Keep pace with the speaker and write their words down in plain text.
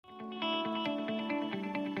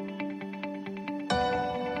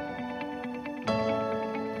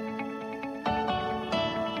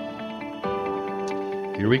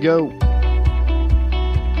we go.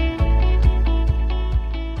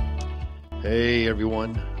 Hey,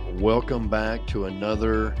 everyone. Welcome back to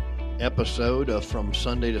another episode of From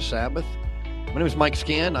Sunday to Sabbath. My name is Mike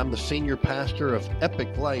Scan. I'm the senior pastor of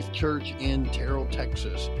Epic Life Church in Terrell,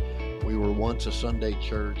 Texas. We were once a Sunday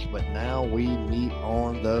church, but now we meet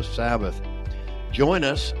on the Sabbath. Join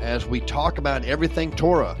us as we talk about everything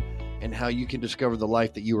Torah and how you can discover the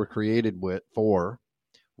life that you were created for.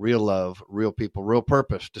 Real love, real people, real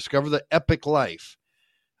purpose. Discover the epic life.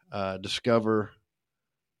 Discover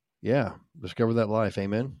that life.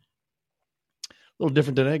 Amen. A little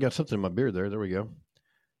different today. Got something in my beard there. There we go.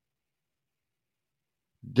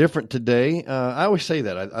 Different today. I always say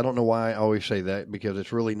that. I don't know why I always say that, because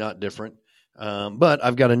it's really not different. But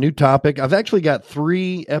I've got a new topic. I've actually got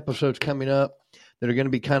 3 episodes coming up that are going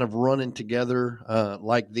to be kind of running together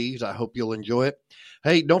like these. I hope you'll enjoy it.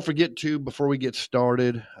 Hey, don't forget to, before we get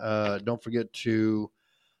started, don't forget to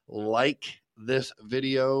like this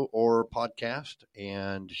video or podcast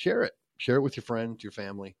and share it. Share it with your friends, your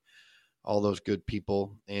family, all those good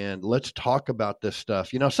people. And let's talk about this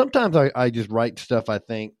stuff. You know, sometimes I just write stuff I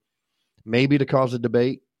think maybe to cause a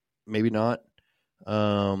debate, maybe not.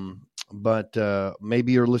 But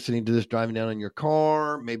maybe you're listening to this driving down in your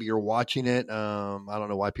car. Maybe you're watching it. I don't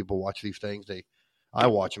know why people watch these things. I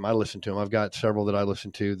watch them. I listen to them. I've got several that I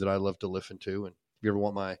listen to that I love to listen to. And if you ever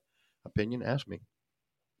want my opinion, ask me.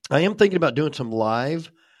 I am thinking about doing some live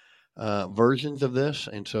versions of this.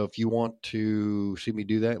 And so if you want to see me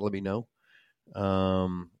do that, let me know.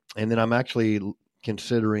 And then I'm actually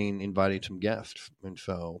considering inviting some guests. And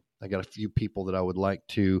so I got a few people that I would like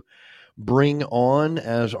to bring on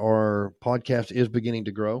as our podcast is beginning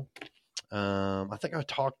to grow. I think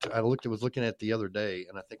was looking at the other day,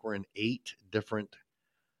 and I think we're in 8 different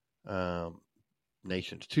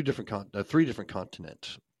nations, 3 different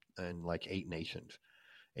continents, and like 8 nations,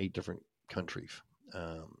 8 different countries,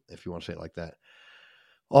 if you want to say it like that.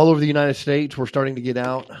 All over the United States, we're starting to get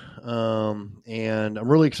out, and I'm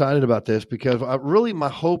really excited about this because my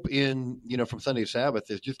hope in, from Sunday to Sabbath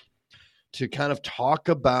is just to kind of talk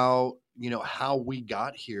about, how we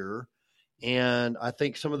got here. And I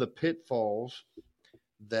think some of the pitfalls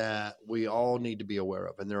that we all need to be aware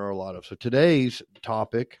of, and there are a lot of. So today's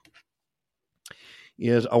topic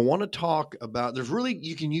is I want to talk about,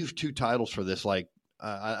 you can use 2 titles for this. Like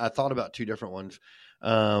I thought about 2 different ones.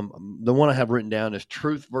 The one I have written down is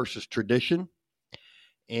truth versus tradition.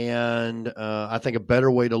 And I think a better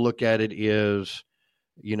way to look at it is,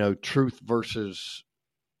 truth versus,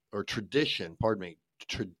 or tradition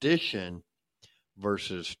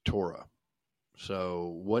versus Torah.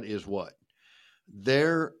 So what is what?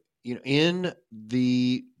 There, in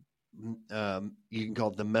the, you can call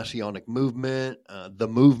it the messianic movement,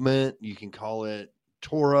 you can call it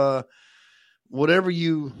Torah, whatever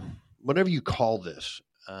you call this.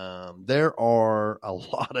 There are a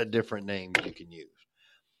lot of different names you can use.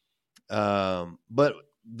 But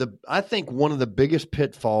I think one of the biggest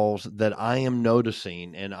pitfalls that I am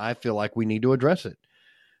noticing, and I feel like we need to address it,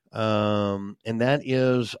 and that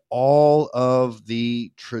is all of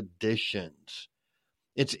the traditions.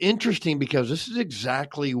 It's interesting because this is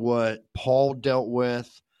exactly what Paul dealt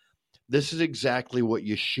with. This is exactly what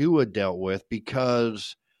Yeshua dealt with,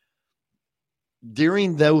 because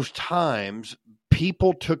during those times,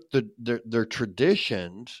 people took their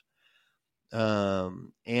traditions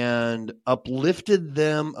and uplifted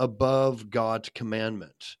them above God's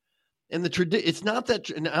commandments. And it's not that,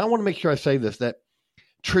 and I want to make sure I say this, that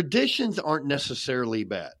traditions aren't necessarily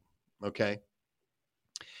bad, okay?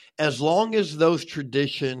 As long as those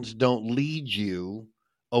traditions don't lead you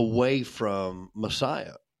away from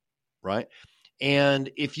Messiah, right?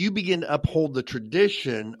 And if you begin to uphold the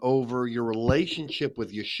tradition over your relationship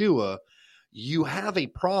with Yeshua, you have a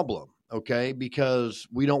problem, okay? Because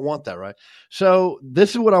we don't want that, right? So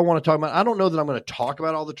this is what I want to talk about. I don't know that I'm going to talk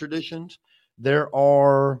about all the traditions. There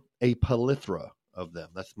are a plethora of them.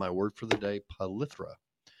 That's my word for the day, plethora.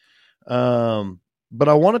 But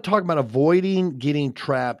I want to talk about avoiding getting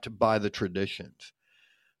trapped by the traditions.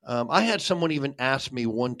 I had someone even ask me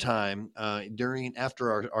one time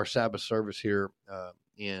after our Sabbath service here at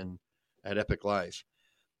Epic Life.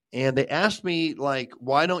 And they asked me, like,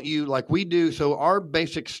 why don't you, like we do? So our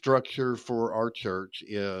basic structure for our church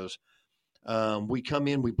is we come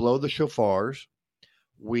in, we blow the shofars.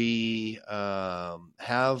 We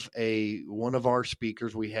have one of our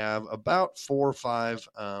speakers. We have about 4 or 5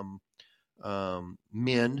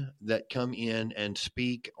 men that come in and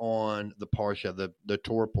speak on the Parsha, the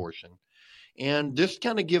Torah portion, and just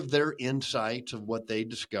kind of give their insights of what they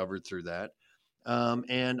discovered through that.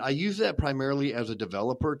 And I use that primarily as a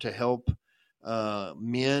developer to help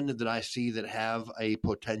men that I see that have a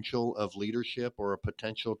potential of leadership or a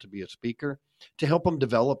potential to be a speaker, to help them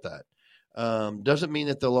develop that. Doesn't mean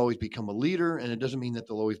that they'll always become a leader, and it doesn't mean that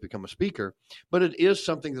they'll always become a speaker, but it is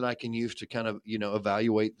something that I can use to kind of,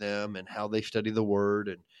 evaluate them and how they study the word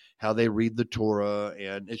and how they read the Torah.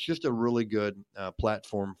 And it's just a really good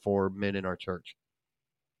platform for men in our church.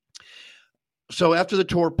 So after the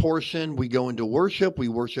Torah portion, we go into worship. We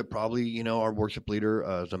worship probably, our worship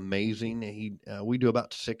leader is amazing. We do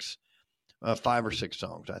about 5 or 6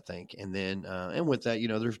 songs, I think. And then, and with that,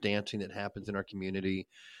 there's dancing that happens in our community,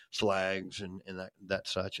 flags and that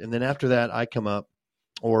such. And then after that, I come up,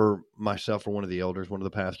 or myself or one of the elders, one of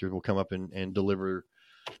the pastors will come up and deliver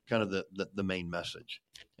kind of the main message.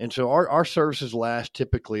 And so our services last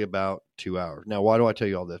typically about 2 hours. Now, why do I tell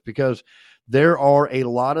you all this? Because there are a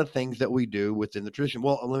lot of things that we do within the tradition.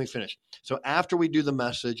 Well, let me finish. So after we do the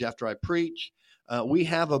message, after I preach, we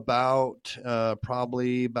have about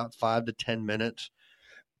probably about 5 to 10 minutes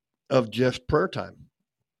of just prayer time.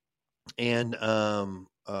 And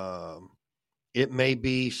it may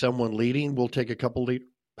be someone leading. We'll take a couple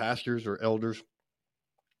pastors or elders,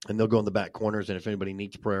 and they'll go in the back corners. And if anybody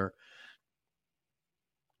needs prayer,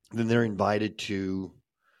 then they're invited to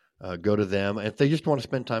go to them. If they just want to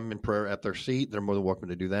spend time in prayer at their seat, they're more than welcome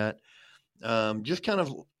to do that. Just kind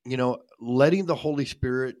of, letting the Holy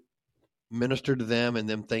Spirit minister to them, and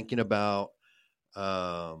them thinking about,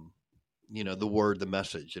 the word, the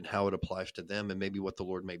message, and how it applies to them, and maybe what the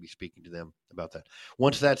Lord may be speaking to them about that.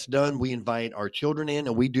 Once that's done, we invite our children in,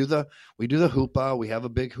 and we do the hoopah. We have a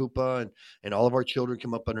big hoopah, and all of our children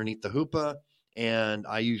come up underneath the hoopah, and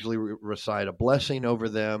I usually recite a blessing over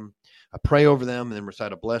them. I pray over them and then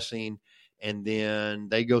recite a blessing, and then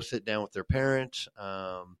they go sit down with their parents.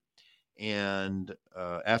 And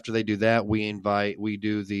after they do that, we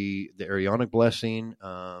do the Aaronic blessing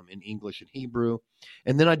in English and Hebrew,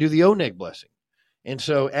 and then I do the Oneg blessing. And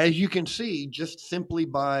so, as you can see, just simply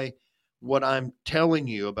by what I'm telling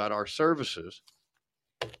you about our services,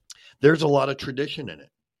 there's a lot of tradition in it.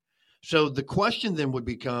 So the question then would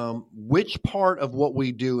become, which part of what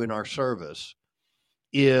we do in our service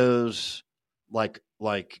is like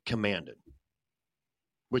commanded?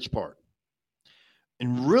 Which part?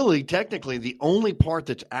 And really, technically, the only part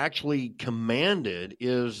that's actually commanded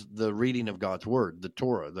is the reading of God's word, the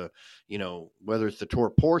Torah, whether it's the Torah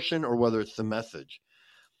portion or whether it's the message.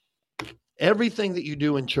 Everything that you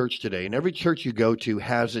do in church today, and every church you go to,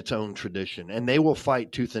 has its own tradition, and they will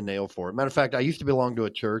fight tooth and nail for it. Matter of fact, I used to belong to a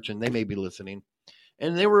church, and they may be listening,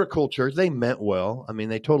 and they were a cool church. They meant well. I mean,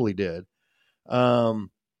 they totally did.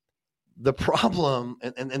 The problem,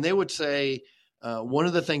 and they would say, one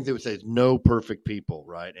of the things they would say is no perfect people,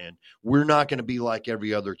 right? And we're not going to be like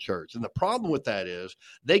every other church. And the problem with that is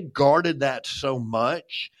they guarded that so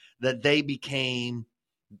much that they became,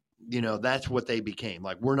 that's what they became.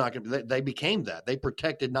 Like, we're not going to, they became that. They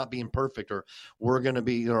protected not being perfect, or we're going to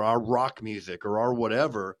be, or our rock music or our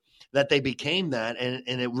whatever, that they became that. And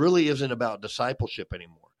it really isn't about discipleship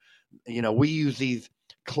anymore. We use these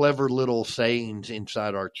clever little sayings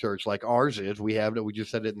inside our church, like ours is. We just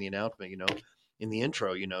said it in the announcement, in the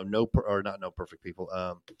intro, no perfect people,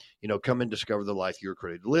 come and discover the life you're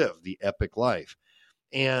created to live, the epic life.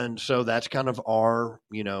 And so that's kind of our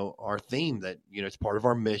theme, that, it's part of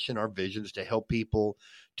our mission, our vision, is to help people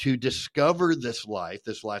to discover this life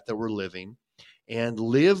that we're living, and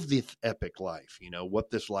live the epic life, what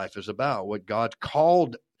this life is about, what God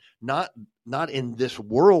called, not in this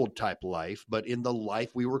world type life, but in the life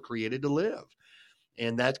we were created to live.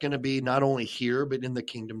 And that's going to be not only here, but in the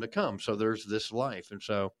kingdom to come. So there's this life. And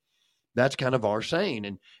so that's kind of our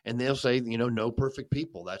saying. And they'll say, no perfect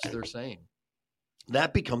people. That's their saying.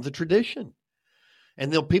 That becomes a tradition.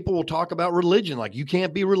 And people will talk about religion, like, you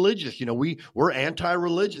can't be religious. We're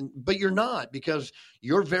anti-religion, but you're not, because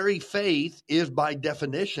your very faith is by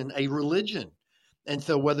definition a religion. And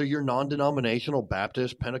so whether you're non-denominational,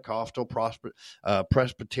 Baptist, Pentecostal,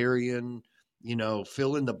 Presbyterian,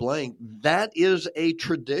 fill in the blank, that is a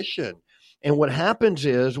tradition. And what happens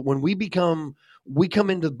is, when we come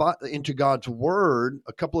into God's word,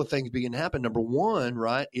 a couple of things begin to happen. Number one,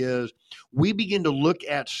 right, is we begin to look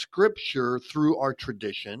at scripture through our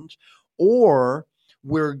traditions, or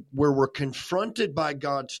where we're confronted by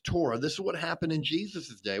God's Torah. This is what happened in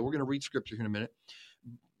Jesus' day. We're going to read scripture here in a minute.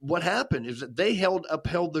 What happened is that they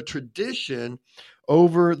upheld the tradition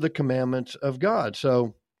over the commandments of God.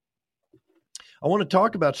 So I want to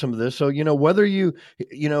talk about some of this. So, whether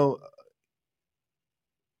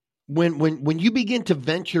when you begin to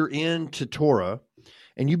venture into Torah,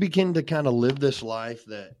 and you begin to kind of live this life,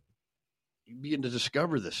 that you begin to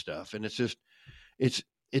discover this stuff, and it's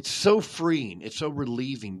It's so freeing. It's so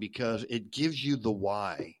relieving because it gives you the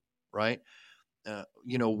why, right?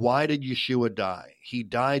 Why did Yeshua die? He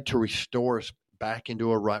died to restore us back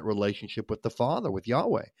into a right relationship with the Father, with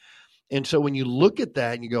Yahweh. And so when you look at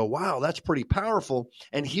that and you go, wow, that's pretty powerful.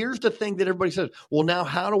 And here's the thing that everybody says, well, now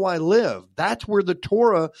how do I live? That's where the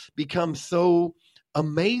Torah becomes so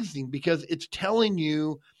amazing because it's telling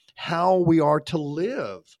you how we are to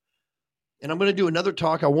live. And I'm going to do another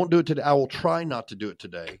talk. I won't do it today. I will try not to do it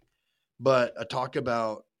today, but a talk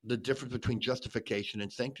about the difference between justification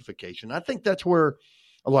and sanctification. I think that's where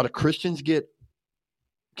a lot of Christians get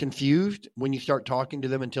confused when you start talking to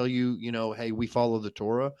them and tell you, hey, we follow the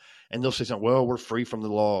Torah, and they'll say something, well, we're free from the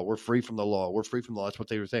law. We're free from the law. We're free from the law. That's what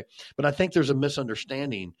they would say. But I think there's a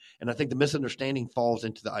misunderstanding, and I think the misunderstanding falls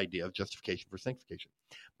into the idea of justification for sanctification.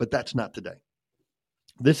 But that's not today.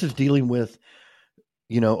 This is dealing with,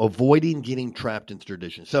 avoiding getting trapped in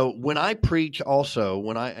tradition. So when I preach also,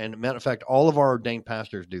 and matter of fact, all of our ordained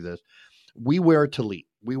pastors do this, we wear a tallit.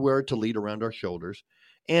 We wear a tallit around our shoulders.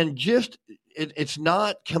 And it's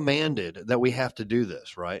not commanded that we have to do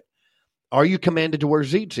this, right? Are you commanded to wear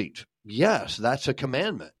tzitzit? Yes, that's a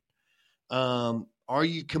commandment. Are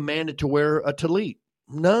you commanded to wear a tallit?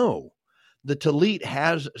 No. The tallit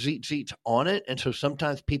has tzitzit on it, and so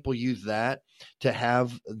sometimes people use that to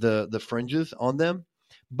have the fringes on them.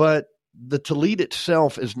 But the tallit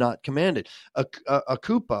itself is not commanded. A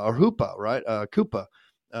kuppah or huppah, right? A kuppah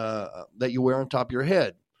that you wear on top of your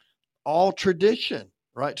head. All tradition,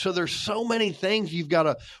 right? So there's so many things you've got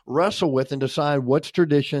to wrestle with and decide what's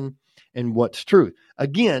tradition and what's truth.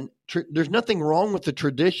 Again, there's nothing wrong with the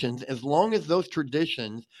traditions as long as those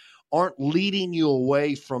traditions aren't leading you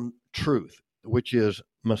away from truth, which is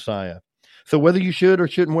Messiah. So whether you should or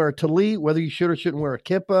shouldn't wear a tallit, whether you should or shouldn't wear a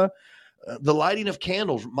kippah, the lighting of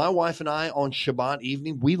candles. My wife and I on Shabbat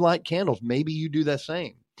evening, we light candles. Maybe you do the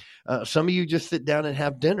same. Some of you just sit down and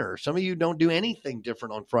have dinner. Some of you don't do anything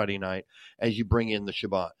different on Friday night as you bring in the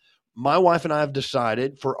Shabbat. My wife and I have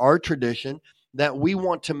decided for our tradition that we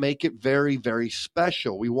want to make it very, very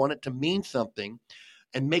special. We want it to mean something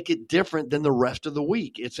and make it different than the rest of the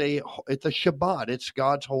week. It's a Shabbat. It's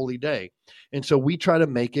God's holy day. And so we try to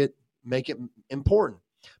make it important.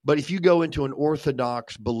 But if you go into an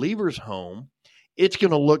Orthodox believer's home, it's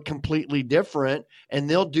going to look completely different, and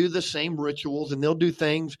they'll do the same rituals and they'll do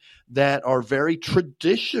things that are very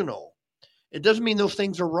traditional. It doesn't mean those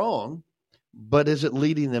things are wrong, but is it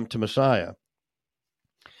leading them to Messiah?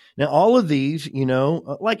 Now, all of these,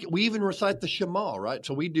 like we even recite the Shema, right?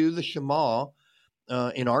 So we do the Shema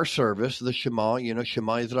in our service, the Shema,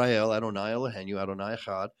 Shema Israel, Adonai Eloheinu, Adonai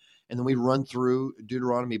Echad. And then we run through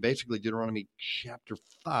Deuteronomy chapter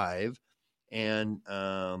 5, and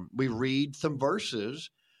we read some verses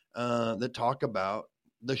that talk about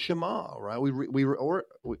the Shema, right?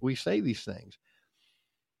 We say these things.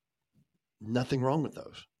 Nothing wrong with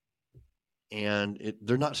those. And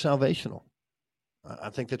they're not salvational.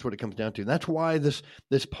 I think that's what it comes down to. And that's why this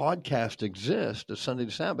podcast exists, the Sunday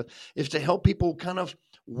to Sabbath, is to help people kind of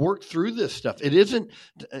work through this stuff. It isn't,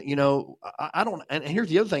 I don't, and here's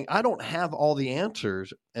the other thing, I don't have all the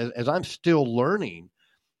answers as I'm still learning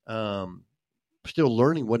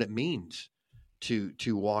what it means to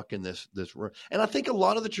walk in this room. And I think a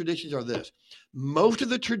lot of the traditions are this. Most of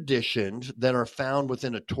the traditions that are found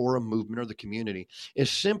within a Torah movement or the community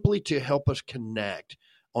is simply to help us connect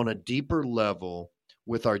on a deeper level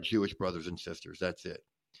with our Jewish brothers and sisters. That's it.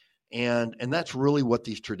 And that's really what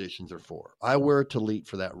these traditions are for. I wear a tallit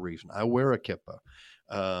for that reason. I wear a kippah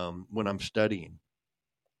when I'm studying.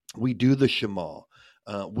 We do the Shema.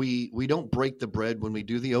 We don't break the bread when we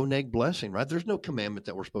do the oneg blessing, right? There's no commandment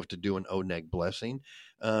that we're supposed to do an oneg blessing.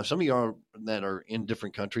 Some of you that are in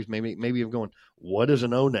different countries, maybe you're going, what is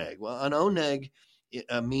an oneg? Well, an oneg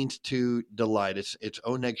means to delight. It's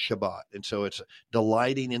oneg Shabbat. And so it's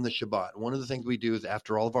delighting in the Shabbat. One of the things we do is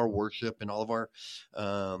after all of our worship and all of our,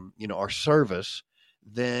 our service,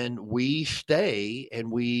 then we stay and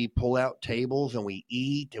we pull out tables and we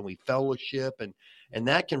eat and we fellowship, and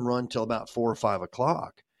that can run till about 4 or 5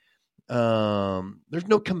 o'clock. There's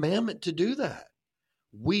no commandment to do that.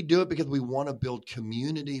 We do it because we want to build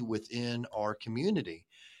community within our community.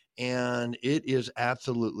 And it is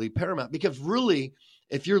absolutely paramount because really,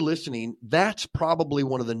 if you're listening, that's probably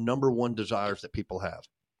one of the number one desires that people have.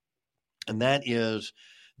 And that is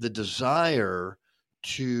the desire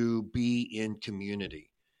to be in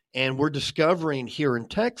community. And we're discovering here in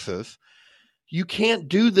Texas, you can't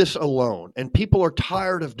do this alone. And people are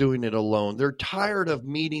tired of doing it alone. They're tired of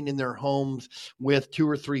meeting in their homes with 2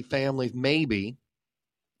 or 3 families, maybe,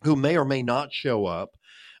 who may or may not show up.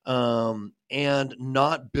 and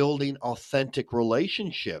not building authentic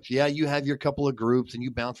relationships. Yeah, you have your couple of groups and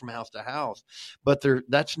you bounce from house to house, but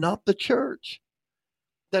that's not the church.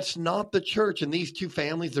 That's not the church. And these two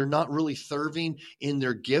families, they're not really serving in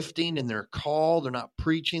their gifting and their call. They're not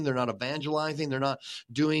preaching. They're not evangelizing. They're not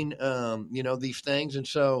doing, these things. And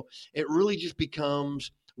so it really just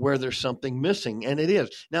becomes where there's something missing. And it is.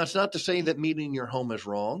 Now, it's not to say that meeting in your home is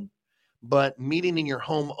wrong, but meeting in your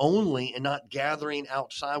home only and not gathering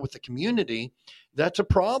outside with the community, that's a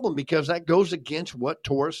problem because that goes against what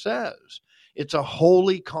Torah says. It's a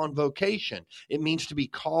holy convocation. It means to be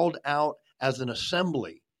called out as an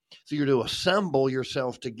assembly. So you're to assemble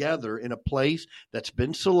yourself together in a place that's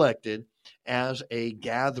been selected as a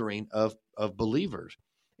gathering of believers.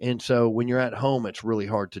 And so when you're at home, it's really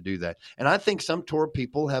hard to do that. And I think some Torah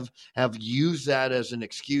people have used that as an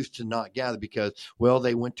excuse to not gather because, well,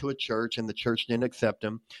 they went to a church and the church didn't accept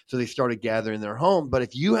them. So they started gathering in their home. But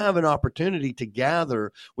if you have an opportunity to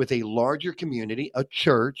gather with a larger community, a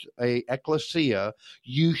church, a ecclesia,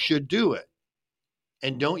 you should do it.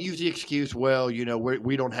 And don't use the excuse, well,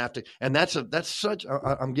 we don't have to. And that's such.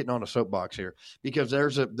 I'm getting on a soapbox here because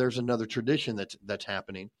there's another tradition that's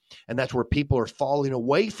happening, and that's where people are falling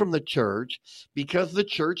away from the church because the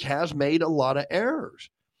church has made a lot of errors,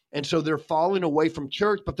 and so they're falling away from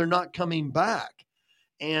church, but they're not coming back,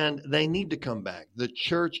 and they need to come back. The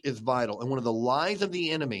church is vital, and one of the lies of the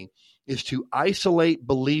enemy is to isolate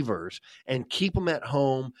believers and keep them at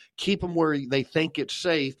home, keep them where they think it's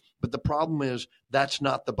safe. But the problem is that's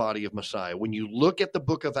not the body of Messiah. When you look at the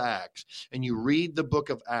book of Acts and you read the book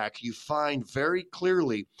of Acts, you find very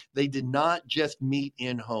clearly they did not just meet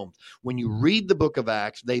in homes. When you read the book of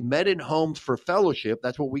Acts, they met in homes for fellowship.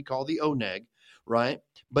 That's what we call the oneg, right?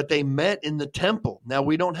 But they met in the temple. Now,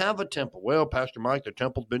 we don't have a temple. Well, Pastor Mike, the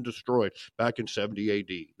temple's been destroyed back in 70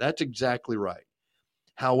 AD. That's exactly right.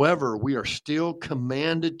 However, we are still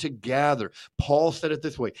commanded to gather. Paul said it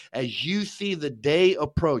this way, as you see the day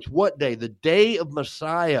approach. What day? The day of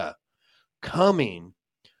Messiah coming.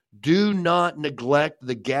 Do not neglect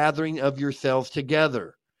the gathering of yourselves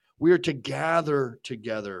together. We are to gather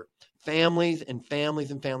together. Families and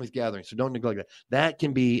families and families gathering. So don't neglect that. That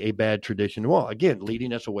can be a bad tradition. Well, again,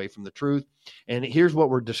 leading us away from the truth. And here's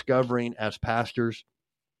what we're discovering as pastors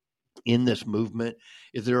in this movement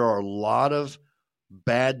is there are a lot of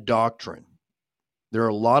bad doctrine. There are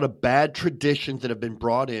a lot of bad traditions that have been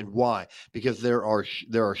brought in. Why? Because there are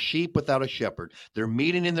sheep without a shepherd. They're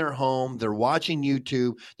meeting in their home. They're watching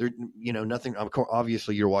YouTube. They're, nothing.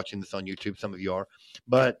 Obviously, you're watching this on YouTube. Some of you are,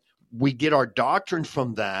 but we get our doctrine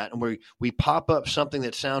from that, and we pop up something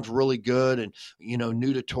that sounds really good, and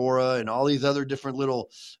new to Torah, and all these other different little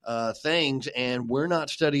things, and we're not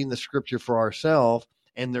studying the Scripture for ourselves.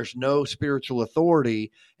 And there's no spiritual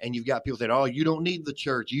authority, and you've got people saying, "Oh, you don't need the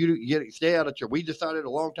church. You stay out of church. We decided a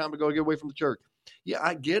long time ago to get away from the church." Yeah,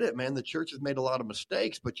 I get it, man. The church has made a lot of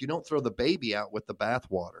mistakes, but you don't throw the baby out with the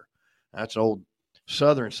bathwater. That's an old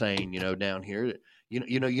Southern saying, down here.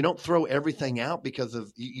 You don't throw everything out because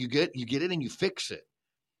of you get it and you fix it.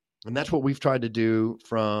 And that's what we've tried to do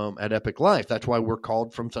at Epic Life. That's why we're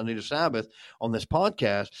called From Sunday to Sabbath on this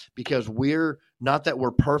podcast, because we're not that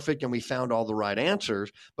we're perfect and we found all the right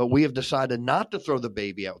answers, but we have decided not to throw the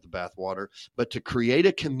baby out with the bathwater, but to create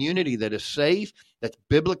a community that is safe, that's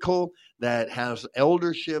biblical, that has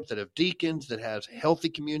eldership, that have deacons, that has healthy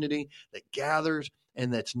community, that gathers,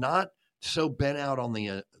 and that's not so bent out on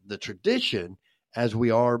the tradition as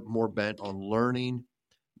we are more bent on learning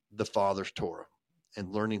the Father's Torah and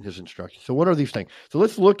learning his instructions. So what are these things? So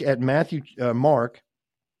let's look at Mark.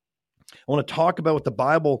 I want to talk about what the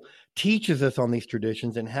Bible teaches us on these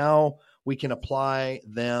traditions and how we can apply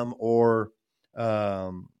them, or what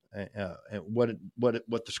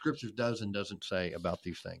the Scripture does and doesn't say about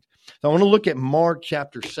these things. So I want to look at Mark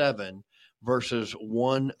chapter 7, verses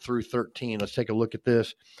 1 through 13. Let's take a look at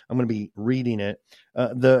this. I'm going to be reading it.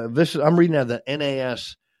 I'm reading out of the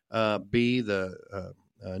NASB, the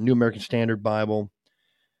New American Standard Bible.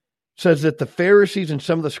 Says that the Pharisees and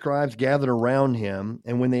some of the scribes gathered around him,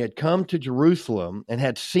 and when they had come to Jerusalem and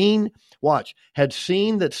had seen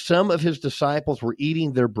that some of his disciples were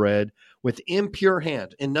eating their bread with impure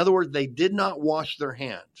hands. In other words, they did not wash their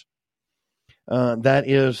hands. That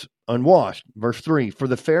is unwashed. Verse 3, for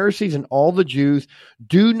the Pharisees and all the Jews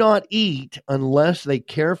do not eat unless they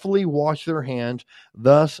carefully wash their hands,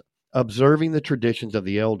 thus observing the traditions of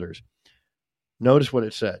the elders. Notice what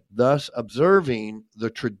it said, thus observing the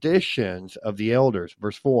traditions of the elders.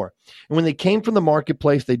 Verse 4, and when they came from the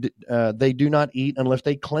marketplace, they do not eat unless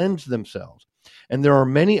they cleanse themselves. And there are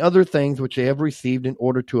many other things which they have received in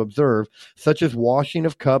order to observe, such as washing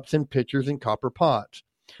of cups and pitchers and copper pots.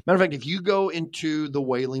 Matter of fact, if you go into the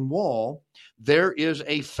Wailing Wall, there is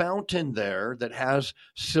a fountain there that has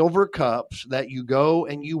silver cups that you go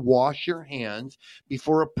and you wash your hands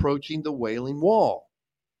before approaching the Wailing Wall.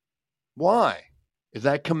 Why? Is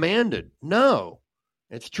that commanded? No.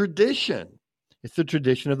 It's tradition. It's the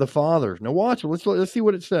tradition of the fathers. Now watch, let's see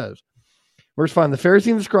what it says. Verse 5, the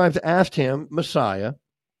Pharisees and the scribes asked him, Messiah,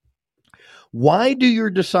 why do your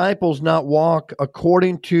disciples not walk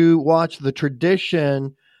according to, watch, the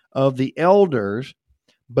tradition of the elders,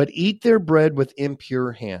 but eat their bread with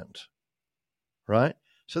impure hands? Right?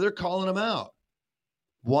 So they're calling them out.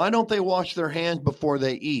 Why don't they wash their hands before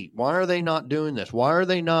they eat? Why are they not doing this? Why are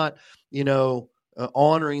they not,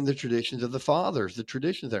 honoring the traditions of the fathers, the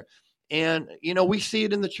traditions there? And, we see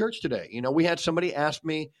it in the church today. We had somebody ask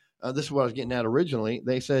me, this is what I was getting at originally.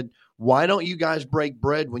 They said, why don't you guys break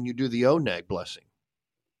bread when you do the oneg blessing?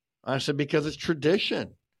 I said, because it's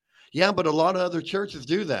tradition. Yeah, but a lot of other churches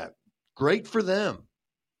do that. Great for them.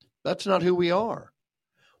 That's not who we are.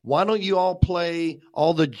 Why don't you all play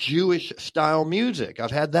all the Jewish style music?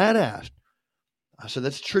 I've had that asked. I said,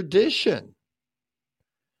 that's tradition.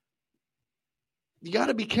 You got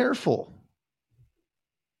to be careful.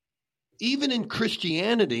 Even in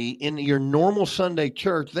Christianity, in your normal Sunday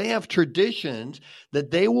church, they have traditions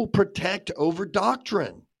that they will protect over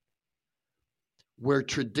doctrine. Where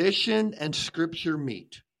tradition and scripture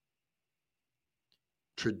meet,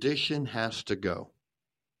 tradition has to go.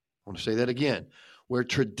 I want to say that again. Where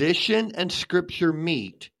tradition and scripture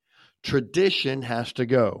meet, tradition has to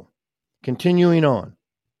go. Continuing on.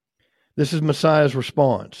 This is Messiah's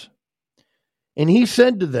response. And he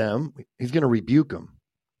said to them, he's going to rebuke them.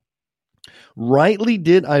 Rightly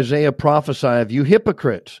did Isaiah prophesy of you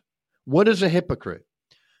hypocrites. What is a hypocrite?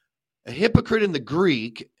 A hypocrite in the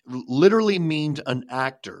Greek literally means an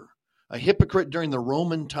actor. A hypocrite during the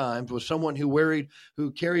Roman times was someone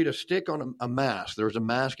who carried a stick on a mask. There was a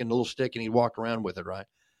mask and a little stick, and he'd walk around with it, right?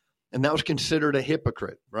 And that was considered a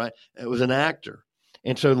hypocrite, right? It was an actor.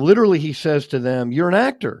 And so literally he says to them, you're an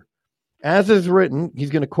actor. As is written, he's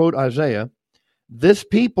going to quote Isaiah, this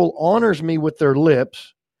people honors me with their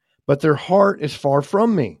lips, but their heart is far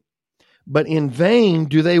from me. But in vain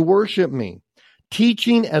do they worship me,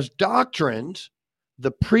 teaching as doctrines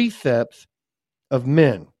the precepts of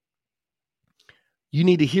men. You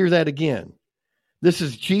need to hear that again. This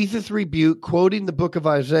is Jesus' rebuke, quoting the book of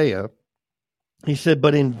Isaiah. He said,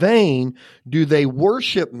 but in vain do they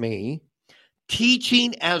worship me,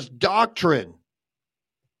 teaching as doctrine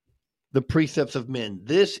the precepts of men.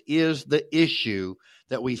 This is the issue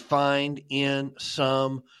that we find in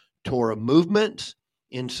some Torah movements,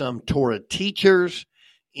 in some Torah teachers,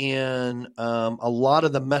 in a lot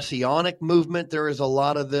of the messianic movement. There is a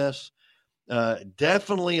lot of this.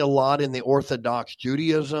 Definitely a lot in the Orthodox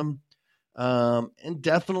Judaism, and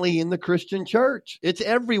definitely in the Christian church. It's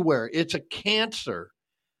everywhere. It's a cancer.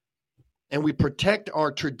 And we protect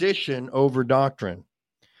our tradition over doctrine.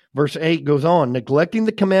 Verse 8 goes on, neglecting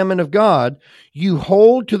the commandment of God, you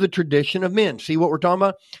hold to the tradition of men. See what we're talking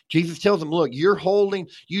about? Jesus tells them, look,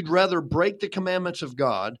 you'd rather break the commandments of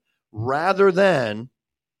God rather than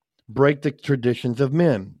break the traditions of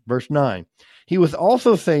men. Verse 9, he was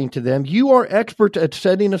also saying to them, you are experts at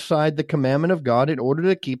setting aside the commandment of God in order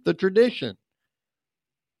to keep the tradition.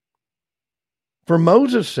 For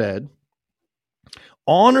Moses said,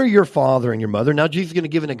 honor your father and your mother. Now Jesus is going to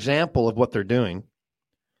give an example of what they're doing.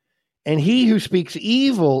 And he who speaks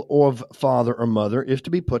evil of father or mother is to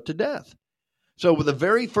be put to death. So with the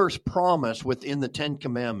very first promise within the Ten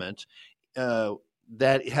Commandments, the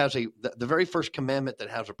very first commandment that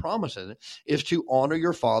has a promise in it is to honor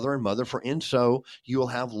your father and mother, for in so you will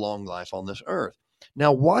have long life on this earth.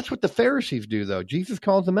 Now watch what the Pharisees do, though. Jesus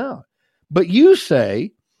calls them out. But you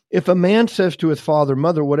say, if a man says to his father or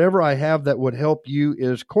mother, whatever I have that would help you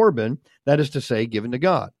is Corban, that is to say, given to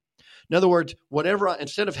God. In other words,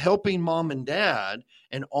 instead of helping mom and dad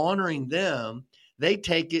and honoring them, they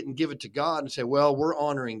take it and give it to God and say, well, we're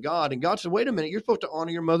honoring God. And God said, wait a minute, you're supposed to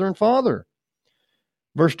honor your mother and father.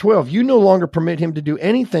 Verse 12, you no longer permit him to do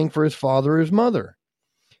anything for his father or his mother,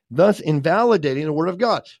 thus invalidating the word of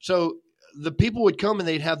God. So the people would come and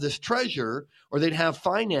they'd have this treasure, or they'd have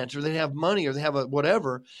finance, or they'd have money, or they have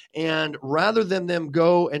whatever. And rather than them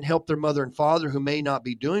go and help their mother and father who may not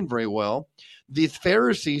be doing very well, these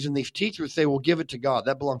Pharisees and these teachers would say, well, give it to God.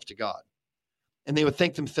 That belongs to God. And they would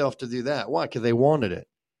think themselves to do that. Why? Because they wanted it.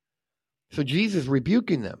 So Jesus is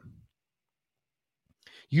rebuking them.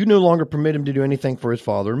 You no longer permit him to do anything for his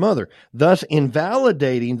father or mother, thus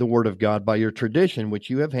invalidating the word of God by your tradition, which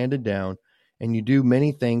you have handed down, and you do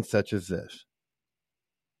many things such as this.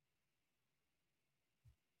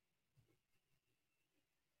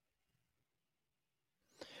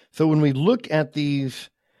 So when we look at these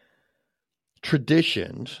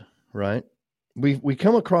traditions, right, we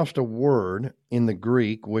come across a word in the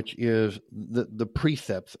Greek, which is the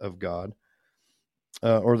precepts of God,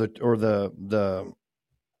 or the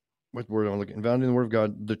what word I'm looking, found in the Word of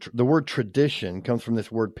God. The word tradition comes from this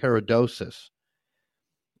word paradosis.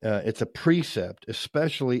 It's a precept,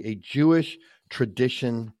 especially a Jewish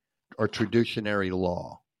tradition or traditionary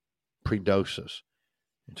law, predosis.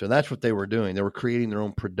 And so that's what they were doing. They were creating their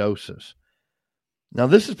own predosis. Now,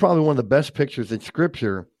 this is probably one of the best pictures in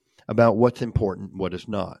Scripture about what's important, what is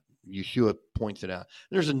not. Yeshua points it out.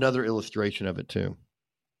 There's another illustration of it too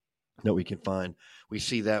that we can find. We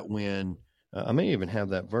see that when I may even have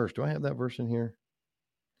that verse. Do I have that verse in here?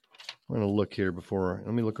 I'm going to look here before.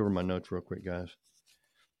 Let me look over my notes real quick, guys.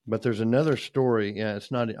 But there's another story. Yeah,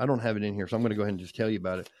 it's not. I don't have it in here, so I'm going to go ahead and just tell you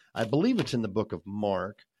about it. I believe it's in the book of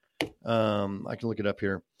Mark. I can look it up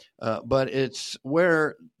here, but it's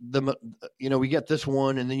where we get this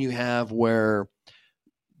one, and then you have where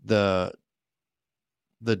the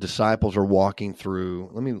disciples are walking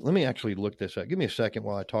through. Let me actually look this up. Give me a second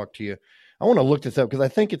while I talk to you. I want to look this up because I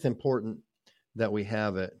think it's important that we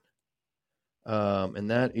have it.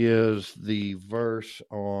 And that is the verse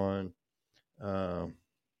on, let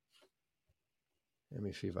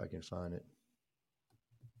me see if I can find it.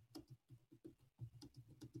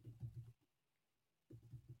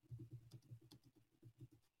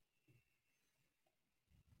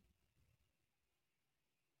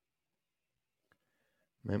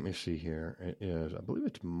 Let me see here. It is, I believe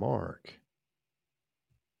it's Mark.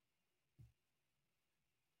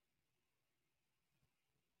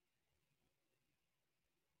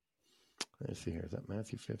 Let's see here. Is that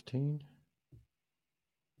Matthew 15?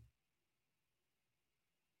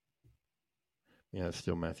 Yeah, it's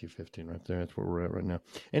still Matthew 15 right there. That's where we're at right now.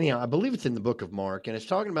 Anyhow, I believe it's in the book of Mark, and it's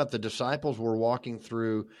talking about the disciples were walking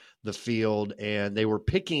through the field, and they were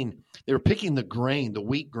picking the grain, the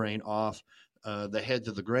wheat grain, off the heads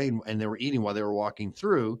of the grain, and they were eating while they were walking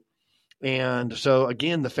through. And so,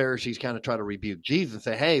 again, the Pharisees kind of try to rebuke Jesus and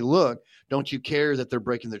say, hey, look, don't you care that they're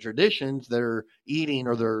breaking the traditions? They're eating,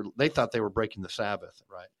 or they thought they were breaking the Sabbath,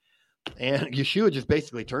 right? And Yeshua just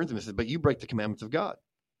basically turns to them and says, but you break the commandments of God.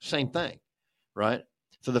 Same thing, right?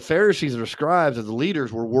 So the Pharisees or the scribes or the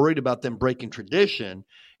leaders were worried about them breaking tradition,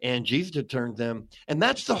 and Jesus had turned them. And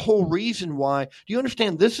that's the whole reason why. Do you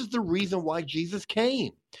understand? This is the reason why Jesus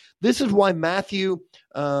came. This is why Matthew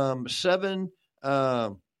 7,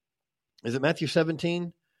 is it Matthew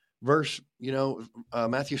 17, verse,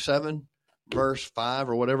 Matthew 7, verse 5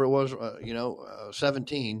 or whatever it was,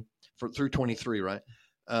 17 through 23, right?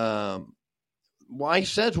 Why he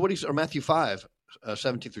says what he said, or Matthew 5,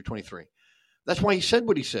 17 through 23. That's why he said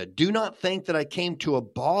what he said. Do not think that I came to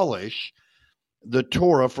abolish the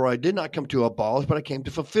Torah, for I did not come to abolish, but I came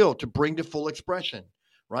to fulfill, to bring to full expression,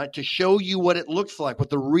 right? To show you what it looks like,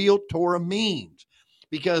 what the real Torah means.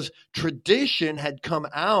 Because tradition had come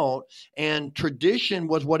out, and tradition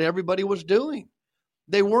was what everybody was doing.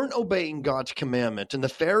 They weren't obeying God's commandments. And the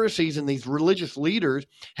Pharisees and these religious leaders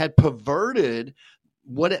had perverted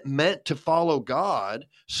what it meant to follow God,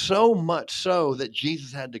 so much so that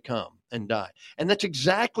Jesus had to come and die. And that's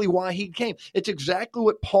exactly why he came. It's exactly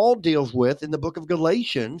what Paul deals with in the book of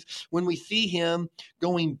Galatians when we see him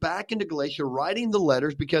going back into Galatia, writing the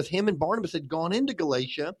letters, because him and Barnabas had gone into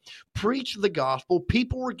Galatia, preached the gospel,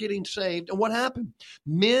 people were getting saved. And what happened?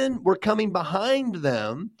 Men were coming behind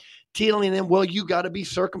them, telling them, well, you got to be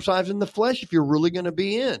circumcised in the flesh if you're really going to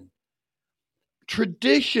be in.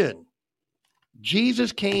 Tradition.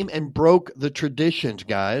 Jesus came and broke the traditions,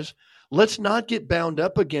 guys. Let's not get bound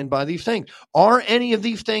up again by these things. Are any of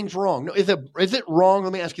these things wrong? No, is it wrong?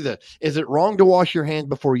 Let me ask you this. Is it wrong to wash your hands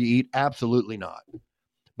before you eat? Absolutely not.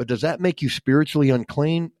 But does that make you spiritually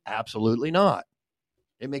unclean? Absolutely not.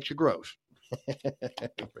 It makes you gross.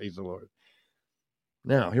 Praise the Lord.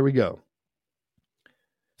 Now, here we go.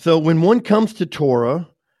 So when one comes to Torah,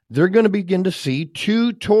 they're going to begin to see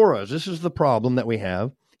two Torahs. This is the problem that we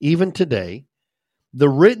have even today. The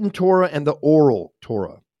written Torah and the oral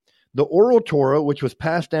Torah. The oral Torah, which was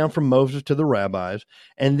passed down from Moses to the rabbis,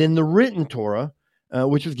 and then the written Torah,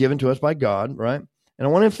 which was given to us by God, right? And I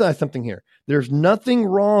want to emphasize something here. There's nothing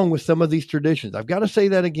wrong with some of these traditions. I've got to say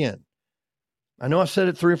that again. I know I've said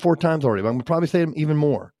it 3 or 4 times already, but I'm going to probably say it even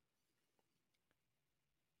more.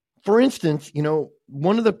 For instance,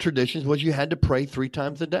 one of the traditions was you had to pray 3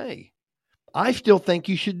 times a day. I still think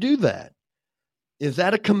you should do that. Is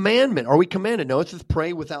that a commandment? Are we commanded? No, it says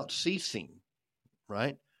pray without ceasing,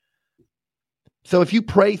 right? So if you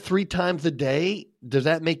pray 3 times a day, does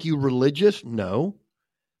that make you religious? No.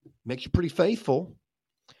 Makes you pretty faithful.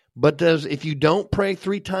 But if you don't pray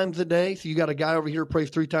 3 times a day, so you got a guy over here who prays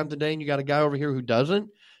 3 times a day and you got a guy over here who doesn't,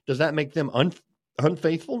 does that make them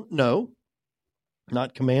unfaithful? No,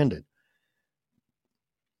 not commanded.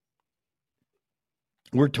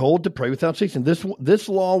 We're told to pray without ceasing. This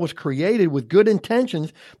law was created with good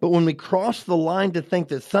intentions, but when we cross the line to think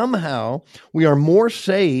that somehow we are more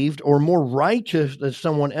saved or more righteous than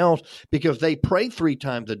someone else because they pray 3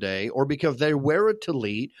 times a day, or because they wear a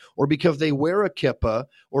tallit, or because they wear a kippah,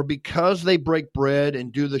 or because they break bread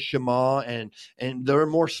and do the Shema and they're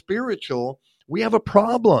more spiritual, we have a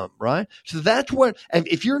problem, right? So that's what,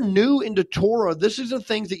 if you're new into Torah, this is the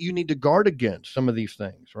things that you need to guard against, some of these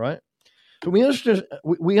things, right? So we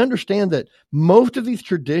understand that most of the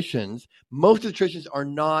traditions are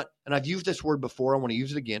not, and I've used this word before, I want to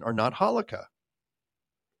use it again, are not halakha.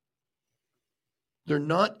 They're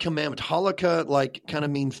not commandments. Halakha kind of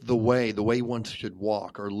means the way one should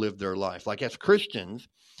walk or live their life. Like as Christians,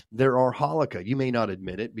 there are halakha. You may not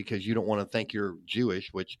admit it because you don't want to think you're Jewish,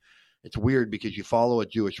 which it's weird because you follow a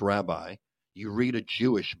Jewish rabbi, you read a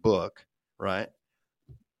Jewish book, right?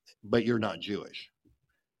 But you're not Jewish.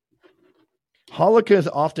 Halakha is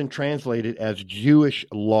often translated as Jewish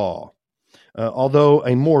law, although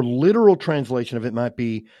a more literal translation of it might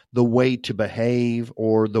be the way to behave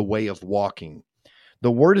or the way of walking.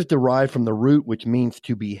 The word is derived from the root, which means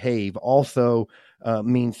to behave, also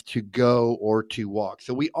means to go or to walk.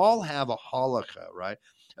 So we all have a halakha, right?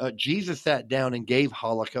 Jesus sat down and gave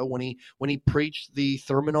halakha when he preached the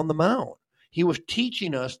Sermon on the Mount. He was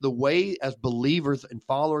teaching us the way as believers and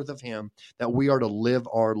followers of him that we are to live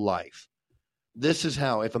our life. This is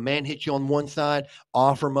how. If a man hits you on one side,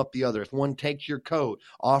 offer him up the other. If one takes your coat,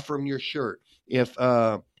 offer him your shirt. If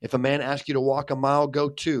a man asks you to walk a mile, go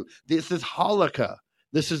 2. This is halakha.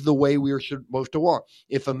 This is the way we are supposed to walk.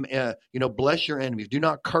 If bless your enemies, do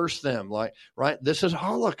not curse them. Right? This is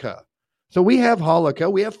halakha. So we have halakha.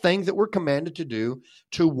 We have things that we're commanded to do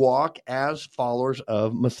to walk as followers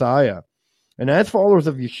of Messiah. And as followers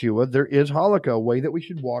of Yeshua, there is halakha, a way that we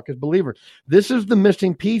should walk as believers. This is the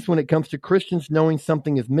missing piece when it comes to Christians knowing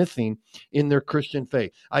something is missing in their Christian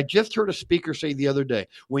faith. I just heard a speaker say the other day,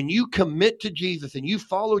 when you commit to Jesus and you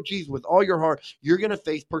follow Jesus with all your heart, you're going to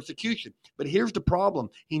face persecution. But here's the problem.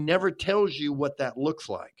 He never tells you what that looks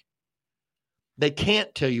like. They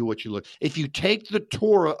can't tell you what you look. If you take the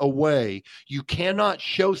Torah away, you cannot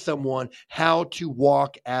show someone how to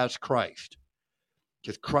walk as Christ.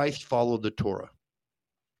 Because Christ followed the Torah.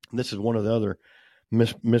 And this is one of the other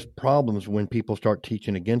problems when people start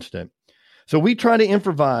teaching against it. So we try to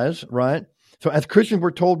improvise, right? So as Christians, we're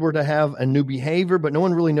told we're to have a new behavior, but no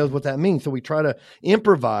one really knows what that means. So we try to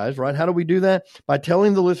improvise, right? How do we do that? By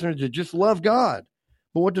telling the listeners to just love God.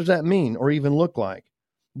 But what does that mean or even look like?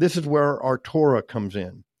 This is where our Torah comes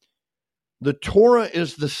in. The Torah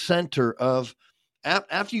is the center of,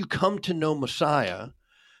 after you come to know Messiah,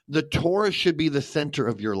 the Torah should be the center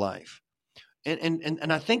of your life.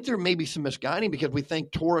 And I think there may be some misguiding because we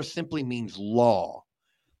think Torah simply means law.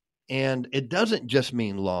 And it doesn't just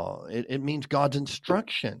mean law. It means God's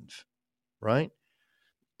instructions, right?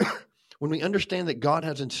 When we understand that God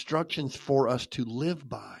has instructions for us to live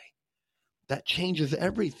by, that changes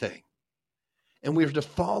everything. And we're to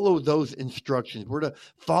follow those instructions. We're to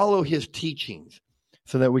follow his teachings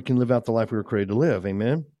so that we can live out the life we were created to live.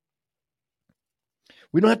 Amen?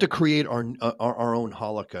 We don't have to create our own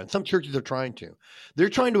halakha. And some churches are trying to. They're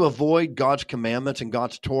trying to avoid God's commandments and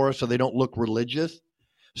God's Torah so they don't look religious.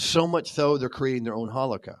 So much so, they're creating their own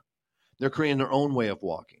halakha. They're creating their own way of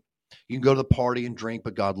walking. You can go to the party and drink,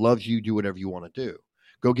 but God loves you. Do whatever you want to do.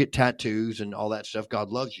 Go get tattoos and all that stuff. God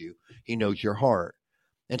loves you. He knows your heart.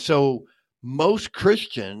 And so most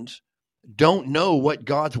Christians don't know what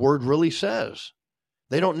God's word really says.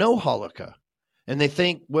 They don't know halakha. And they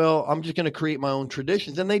think, well, I'm just going to create my own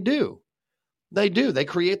traditions. And they do. They do. They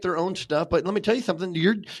create their own stuff. But let me tell you something.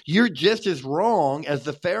 You're just as wrong as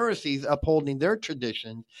the Pharisees upholding their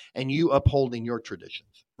traditions and you upholding your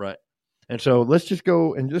traditions, right? And so let's just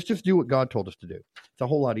go and let's just do what God told us to do. It's a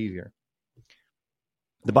whole lot easier.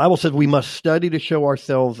 The Bible says we must study to show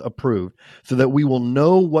ourselves approved so that we will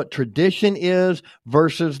know what tradition is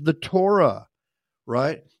versus the Torah,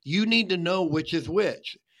 right? You need to know which is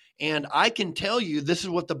which. And I can tell you this is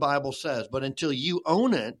what the Bible says, but until you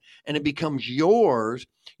own it and it becomes yours,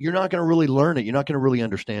 you're not going to really learn it. You're not going to really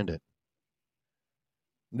understand it.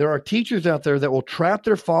 There are teachers out there that will trap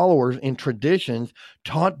their followers in traditions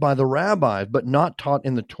taught by the rabbis, but not taught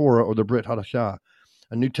in the Torah or the Brit Hadashah,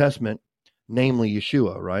 a New Testament, namely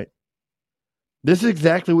Yeshua, right? This is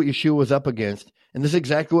exactly what Yeshua was up against, and this is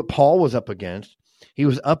exactly what Paul was up against. He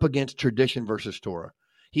was up against tradition versus Torah.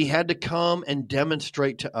 He had to come and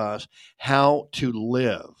demonstrate to us how to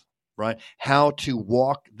live, right? How to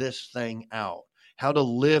walk this thing out, how to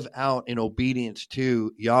live out in obedience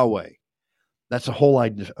to Yahweh. That's the whole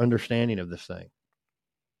understanding of this thing.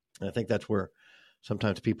 And I think that's where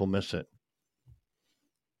sometimes people miss it.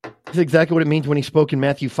 This is exactly what it means when he spoke in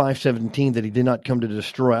Matthew 5:17 that he did not come to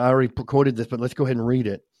destroy. I already quoted this, but let's go ahead and read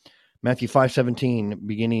it. Matthew 5:17,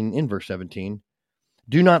 beginning in verse 17.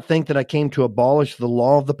 Do not think that I came to abolish the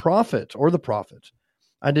law of the prophets or the prophets.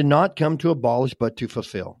 I did not come to abolish, but to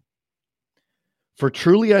fulfill. For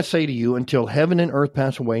truly I say to you, until heaven and earth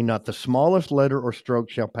pass away, not the smallest letter or stroke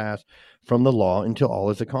shall pass from the law until all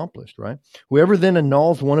is accomplished, right? Whoever then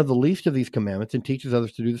annuls one of the least of these commandments and teaches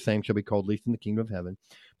others to do the same shall be called least in the kingdom of heaven.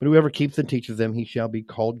 But whoever keeps and teaches them, he shall be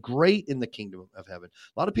called great in the kingdom of heaven.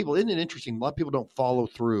 A lot of people, isn't it interesting? A lot of people don't follow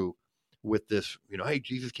through with this, hey,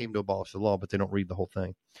 Jesus came to abolish the law, but they don't read the whole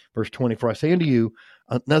thing. Verse 20, for I say unto you,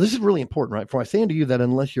 now this is really important, right? For I say unto you that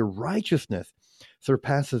unless your righteousness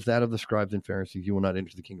surpasses that of the scribes and Pharisees, you will not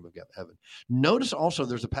enter the kingdom of heaven. Notice also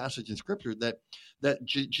there's a passage in Scripture that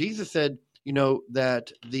Jesus said,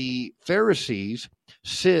 that the Pharisees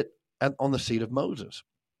sit on the seat of Moses.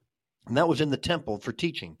 And that was in the temple for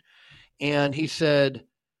teaching. And he said,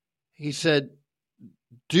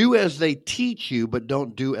 do as they teach you, but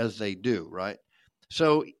don't do as they do, right?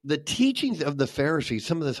 So the teachings of the Pharisees,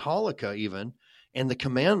 some of this halakha even, and the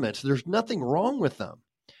commandments, there's nothing wrong with them.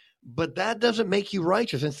 But that doesn't make you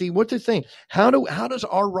righteous. And see, what's it saying? How can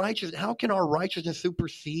our righteousness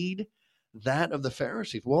supersede that of the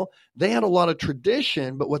Pharisees? Well, they had a lot of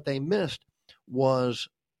tradition, but what they missed was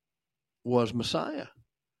Messiah.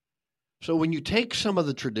 So when you take some of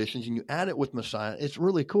the traditions and you add it with Messiah, it's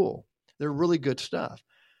really cool. They're really good stuff.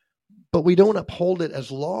 But we don't uphold it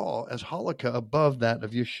as law, as halakha, above that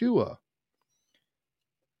of Yeshua.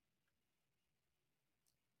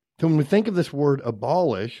 So when we think of this word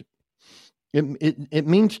abolish, it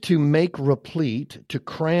means to make replete, to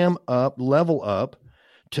cram up, level up,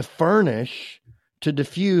 to furnish, to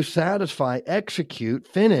diffuse, satisfy, execute,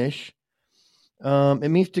 finish.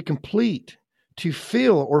 It means to complete, to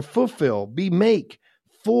fill or fulfill, make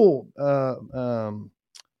full,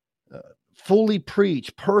 fully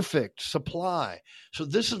preach, perfect, supply. So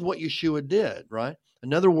this is what Yeshua did, right?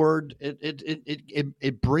 Another word,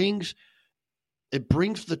 it brings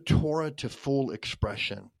the Torah to full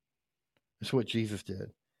expression. That's what Jesus did.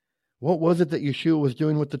 What was it that Yeshua was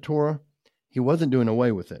doing with the Torah? He wasn't doing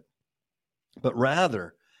away with it, but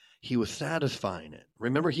rather he was satisfying it.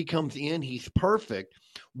 Remember, he comes in, he's perfect.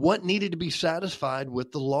 What needed to be satisfied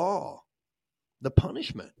with the law? The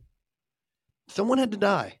punishment. Someone had to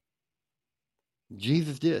die.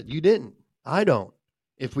 Jesus did. You didn't. I don't.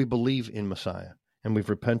 If we believe in Messiah and we've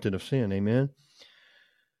repented of sin. Amen.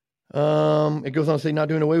 It goes on to say, not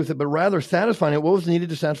doing away with it, but rather satisfying it. What was needed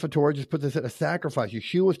to satisfy Torah? Just put this at a sacrifice.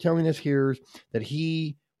 Yeshua was telling his hearers that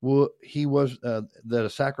that a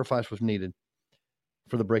sacrifice was needed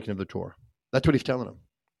for the breaking of the Torah. That's what he's telling them.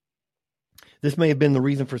 This may have been the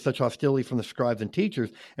reason for such hostility from the scribes and teachers,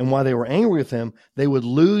 and why they were angry with him. They would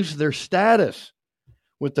lose their status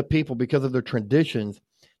with the people because of their traditions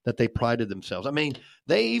that they prided themselves.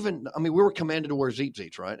 We were commanded to wear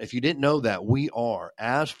tzitzits, right? If you didn't know that, we are,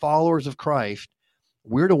 as followers of Christ,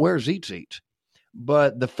 we're to wear tzitzits.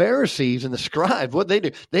 But the Pharisees and the scribes, what they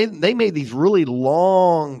do, they made these really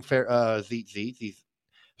long tzitzits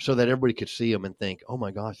so that everybody could see them and think, oh my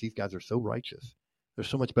gosh, these guys are so righteous. They're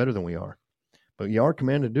so much better than we are. But you are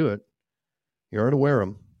commanded to do it. You are to wear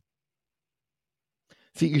them.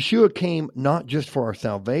 See, Yeshua came not just for our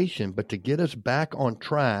salvation, but to get us back on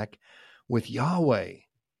track with Yahweh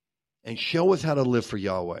and show us how to live for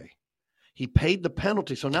Yahweh. He paid the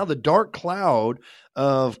penalty. So now the dark cloud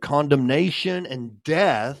of condemnation and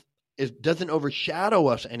death doesn't overshadow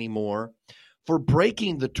us anymore for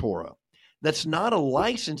breaking the Torah. That's not a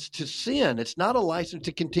license to sin. It's not a license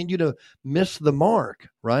to continue to miss the mark,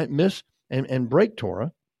 right? Miss and break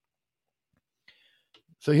Torah.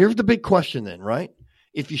 So here's the big question then, right?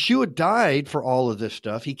 If Yeshua died for all of this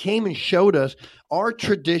stuff, he came and showed us our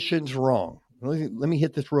traditions wrong. Let me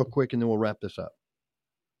hit this real quick and then we'll wrap this up.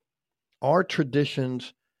 Are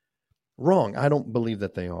traditions wrong? I don't believe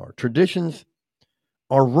that they are. Traditions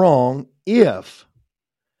are wrong if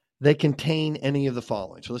they contain any of the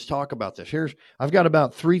following. So let's talk about this. I've got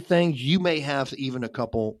about 3 things. You may have even a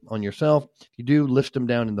couple on yourself. If you do, list them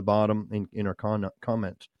down in the bottom in our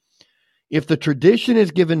comments. If the tradition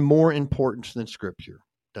is given more importance than Scripture,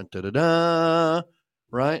 dun, da, da, da,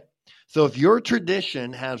 right? So if your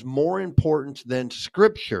tradition has more importance than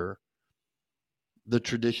Scripture, the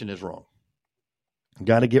tradition is wrong.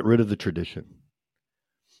 Got to get rid of the tradition.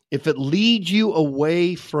 if it leads you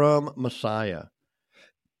away from Messiah,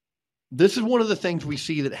 this is one of the things we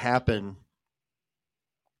see that happen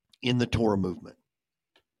in the Torah movement.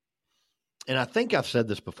 And I think I've said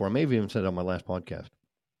this before. I may have even said it on my last podcast.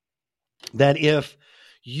 That if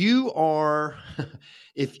you are,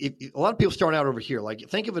 if a lot of people start out over here, like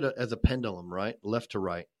think of it as a pendulum, right? Left to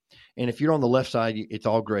right. And if you're on the left side, it's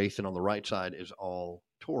all grace. And on the right side is all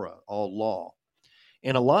Torah, all law.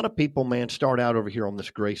 And a lot of people, man, start out over here on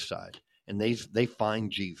this grace side. And they find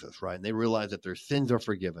Jesus, right? And they realize that their sins are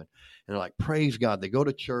forgiven. And they're like, praise God. They go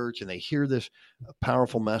to church and they hear this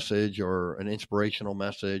powerful message or an inspirational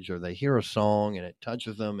message, or they hear a song and it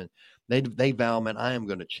touches them. And they vow, man, I am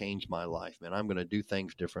going to change my life, man. I'm going to do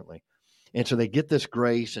things differently. And so they get this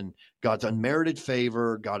grace and God's unmerited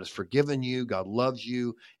favor. God has forgiven you. God loves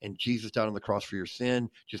you. And Jesus died on the cross for your sin.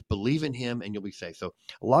 Just believe in him and you'll be saved. So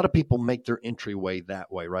a lot of people make their entryway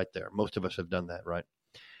that way right there. Most of us have done that, right?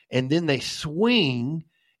 And then they swing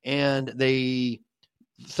and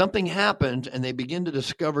something happens and they begin to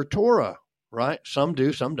discover Torah, right? Some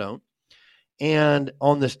do, some don't. And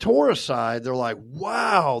on this Torah side, they're like,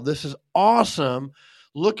 wow, this is awesome.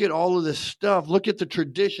 Look at all of this stuff. Look at the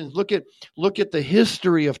traditions. Look at the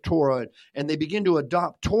history of Torah. And they begin to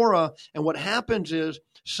adopt Torah. And what happens is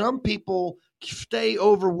some people stay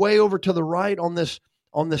way over to the right on this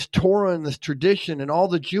Torah and this tradition and all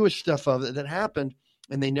the Jewish stuff of it that happened,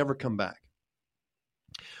 and they never come back.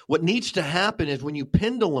 What needs to happen is when you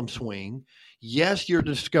pendulum swing, yes, you're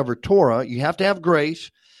to discover Torah. You have to have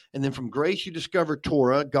grace. And then from grace, you discover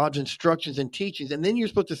Torah, God's instructions and teachings. And then you're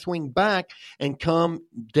supposed to swing back and come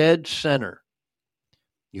dead center.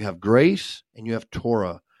 You have grace and you have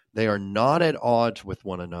Torah. They are not at odds with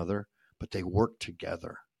one another, but they work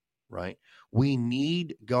together, right? We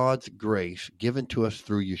need God's grace given to us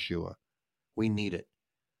through Yeshua. We need it.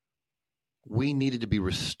 We needed to be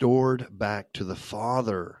restored back to the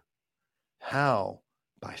Father. How?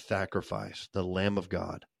 By sacrifice, the Lamb of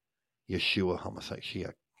God, Yeshua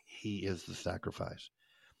HaMashiach. He is the sacrifice.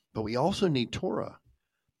 But we also need Torah,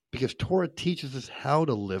 because Torah teaches us how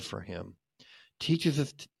to live for him.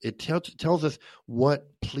 It tells us what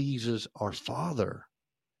pleases our Father.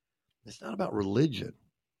 It's not about religion,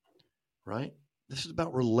 right? This is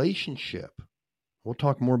about relationship. We'll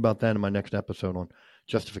talk more about that in my next episode on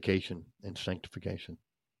justification and sanctification.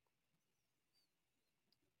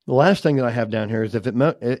 The last thing that I have down here is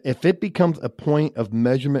if it becomes a point of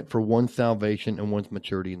measurement for one's salvation and one's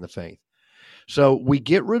maturity in the faith. So we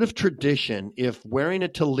get rid of tradition if wearing a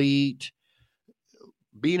tallit,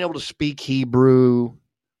 being able to speak Hebrew,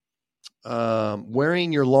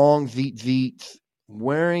 wearing your long tzitzits,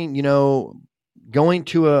 going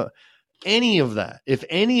to any of that. If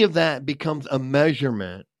any of that becomes a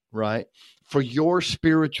measurement, right, for your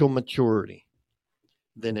spiritual maturity,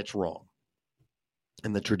 then it's wrong.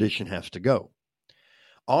 And the tradition has to go.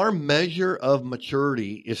 Our measure of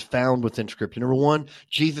maturity is found within Scripture. Number one,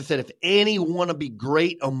 Jesus said, if any want to be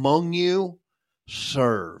great among you,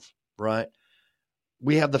 serve, right?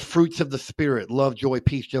 We have the fruits of the Spirit: love, joy,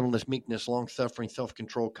 peace, gentleness, meekness, long-suffering,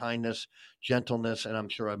 self-control, kindness, gentleness, and I'm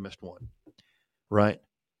sure I missed one, right?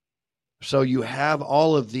 So you have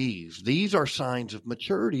all of these. These are signs of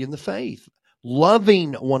maturity in the faith.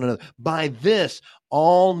 Loving one another. By this,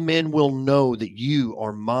 all men will know that you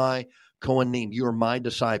are my Kohanim. You are my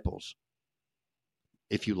disciples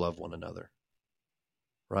if you love one another.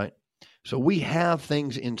 Right? So we have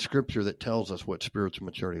things in Scripture that tells us what spiritual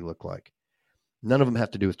maturity look like. None of them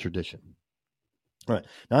have to do with tradition. All right.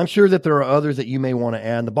 Now, I'm sure that there are others that you may want to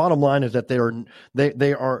add. The bottom line is that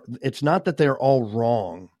they are. It's not that they're all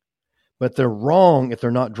wrong, but they're wrong if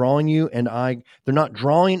they're not drawing you and they're not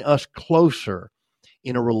drawing us closer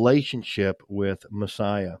in a relationship with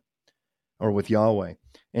Messiah or with Yahweh.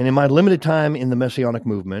 And in my limited time in the Messianic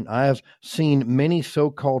movement, I have seen many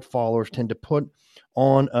so-called followers tend to put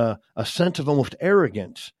on a sense of almost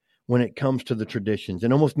arrogance when it comes to the traditions,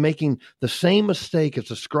 and almost making the same mistake as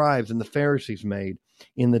the scribes and the Pharisees made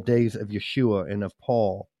in the days of Yeshua and of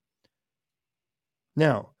Paul.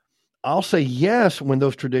 Now, I'll say yes when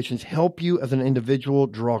those traditions help you as an individual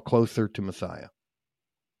draw closer to Messiah.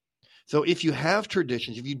 So if you have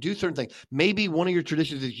traditions, if you do certain things, maybe one of your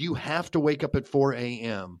traditions is you have to wake up at 4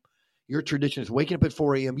 a.m. Your tradition is waking up at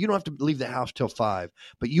 4 a.m. You don't have to leave the house till 5,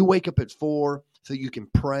 but you wake up at 4 so you can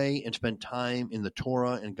pray and spend time in the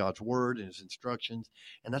Torah and God's word and his instructions.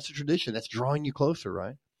 And that's a tradition. That's drawing you closer,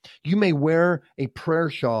 right? You may wear a prayer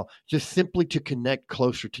shawl just simply to connect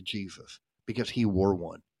closer to Jesus because he wore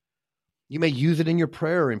one. You may use it in your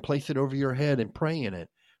prayer and place it over your head and pray in it,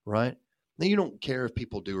 right? Now, you don't care if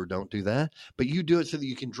people do or don't do that, but you do it so that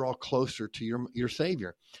you can draw closer to your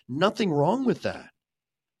Savior. Nothing wrong with that.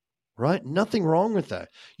 Right? Nothing wrong with that.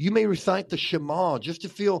 You may recite the Shema just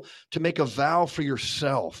to make a vow for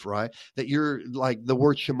yourself, right? That you're like the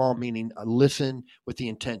word Shema meaning listen with the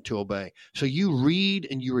intent to obey. So you read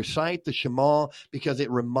and you recite the Shema because it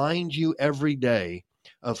reminds you every day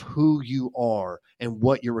of who you are and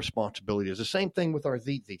what your responsibility is. The same thing with our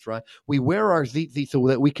tzitzits, right? We wear our tzitzits so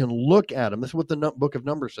that we can look at them. This is what the book of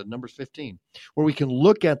Numbers said, Numbers 15, where we can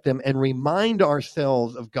look at them and remind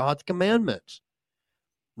ourselves of God's commandments.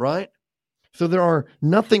 Right? So there are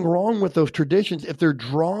nothing wrong with those traditions if they're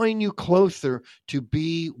drawing you closer to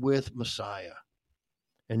be with Messiah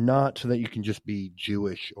and not so that you can just be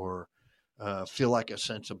Jewish or feel like a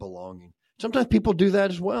sense of belonging. Sometimes people do that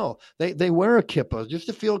as well. They wear a kippah just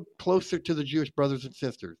to feel closer to the Jewish brothers and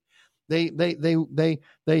sisters. They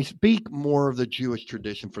speak more of the Jewish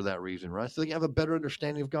tradition for that reason, right? So they have a better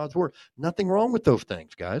understanding of God's word. Nothing wrong with those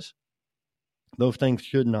things, guys. Those things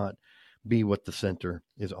should not be what the center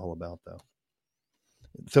is all about, though.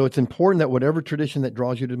 So it's important that whatever tradition that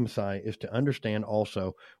draws you to Messiah is to understand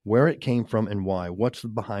also where it came from and why, what's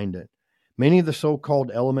behind it. Many of the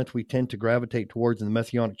so-called elements we tend to gravitate towards in the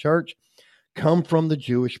Messianic church come from the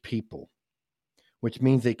Jewish people, which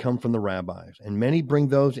means they come from the rabbis. And many bring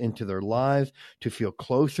those into their lives to feel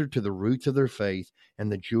closer to the roots of their faith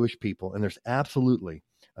and the Jewish people. And there's absolutely,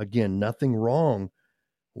 again, nothing wrong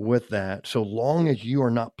with that, so long as you are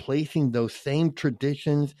not placing those same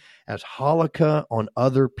traditions as halakha on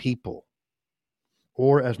other people,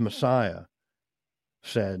 or as Messiah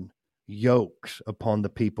said, yokes upon the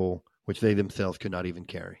people which they themselves could not even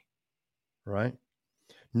carry. Right?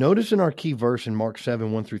 Notice in our key verse in Mark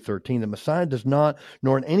 7, 1 through 13, that Messiah does not,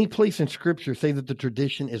 nor in any place in Scripture, say that the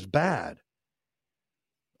tradition is bad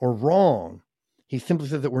or wrong. He simply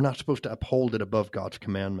says that we're not supposed to uphold it above God's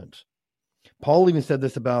commandments. Paul even said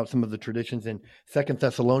this about some of the traditions in 2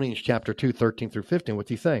 Thessalonians chapter 2, 13 through 15. What's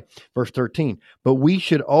he say? Verse 13, but we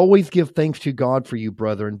should always give thanks to God for you,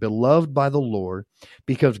 brethren, beloved by the Lord,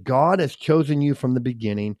 because God has chosen you from the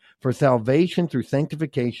beginning for salvation through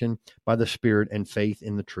sanctification by the Spirit and faith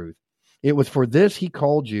in the truth. It was for this he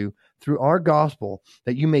called you through our gospel,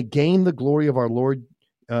 that you may gain the glory of our Lord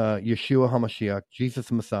Yeshua HaMashiach, Jesus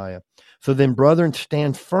the Messiah. So then, brethren,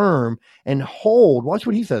 stand firm and hold, watch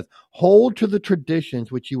what he says, hold to the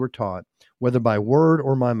traditions which you were taught, whether by word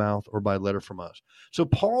or my mouth or by letter from us. So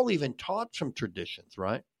Paul even taught some traditions,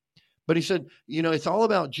 right? But he said, it's all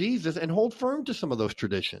about Jesus, and hold firm to some of those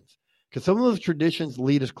traditions, because some of those traditions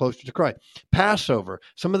lead us closer to Christ. Passover,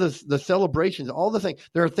 some of the celebrations, all the things.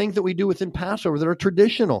 There are things that we do within Passover that are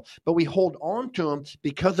traditional, but we hold on to them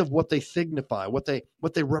because of what they signify, what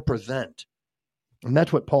they represent. And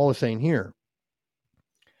that's what Paul is saying here.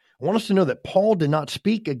 I want us to know that Paul did not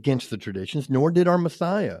speak against the traditions, nor did our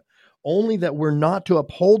Messiah, only that we're not to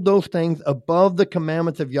uphold those things above the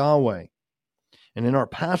commandments of Yahweh. And in our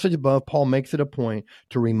passage above, Paul makes it a point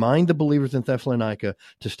to remind the believers in Thessalonica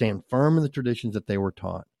to stand firm in the traditions that they were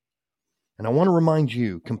taught. And I want to remind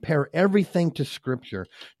you, compare everything to Scripture.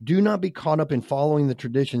 Do not be caught up in following the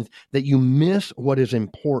traditions that you miss what is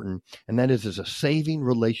important, and that is a saving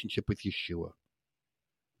relationship with Yeshua.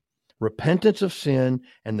 Repentance of sin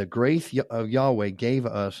and the grace of Yahweh gave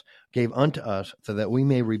unto us so that we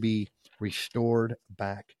may be restored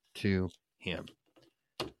back to him.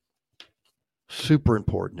 Super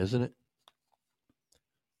important, isn't it?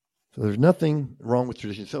 So there's nothing wrong with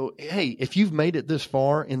tradition. So, hey, if you've made it this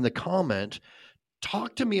far, in the comments,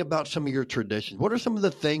 talk to me about some of your traditions. What are some of the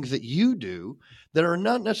things that you do that are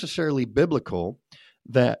not necessarily biblical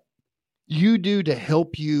that you do to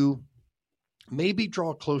help you maybe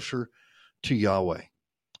draw closer to Yahweh?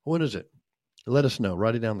 What is it? Let us know.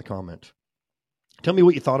 Write it down in the comments. Tell me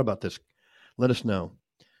what you thought about this. Let us know.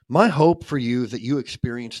 My hope for you is that you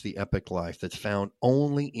experience the epic life that's found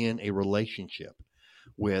only in a relationship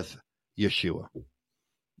with Yeshua,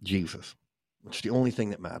 Jesus. It's the only thing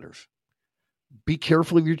that matters. Be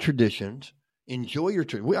careful of your traditions. Enjoy your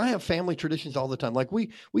traditions. I have family traditions all the time. Like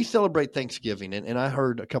we celebrate Thanksgiving, and I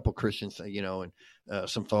heard a couple Christians say, and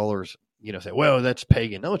some followers, say, well, that's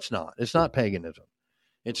pagan. No, it's not. It's not paganism.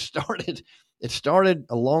 It started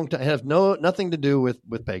a long time. It has nothing to do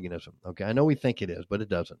with paganism. Okay. I know we think it is, but it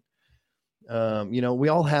doesn't. We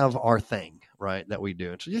all have our thing, right, that we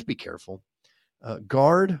do. And so just be careful.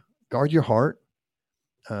 Guard your heart,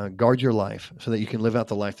 guard your life so that you can live out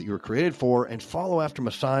the life that you were created for, and follow after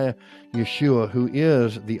Messiah, Yeshua, who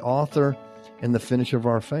is the author and the finisher of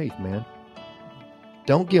our faith, man.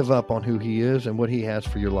 Don't give up on who he is and what he has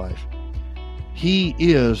for your life. He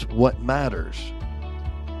is what matters.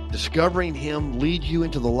 discovering Him leads you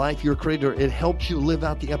into the life you're created. It helps you live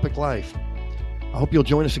out the epic life. I hope you'll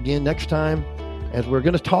join us again next time, as we're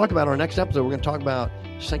going to talk about our next episode. We're going to talk about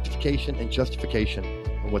sanctification and justification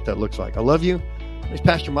and what that looks like. I love you. It's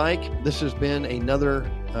Pastor Mike. This has been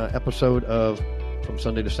another episode of From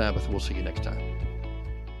Sunday to Sabbath. We'll see you next time.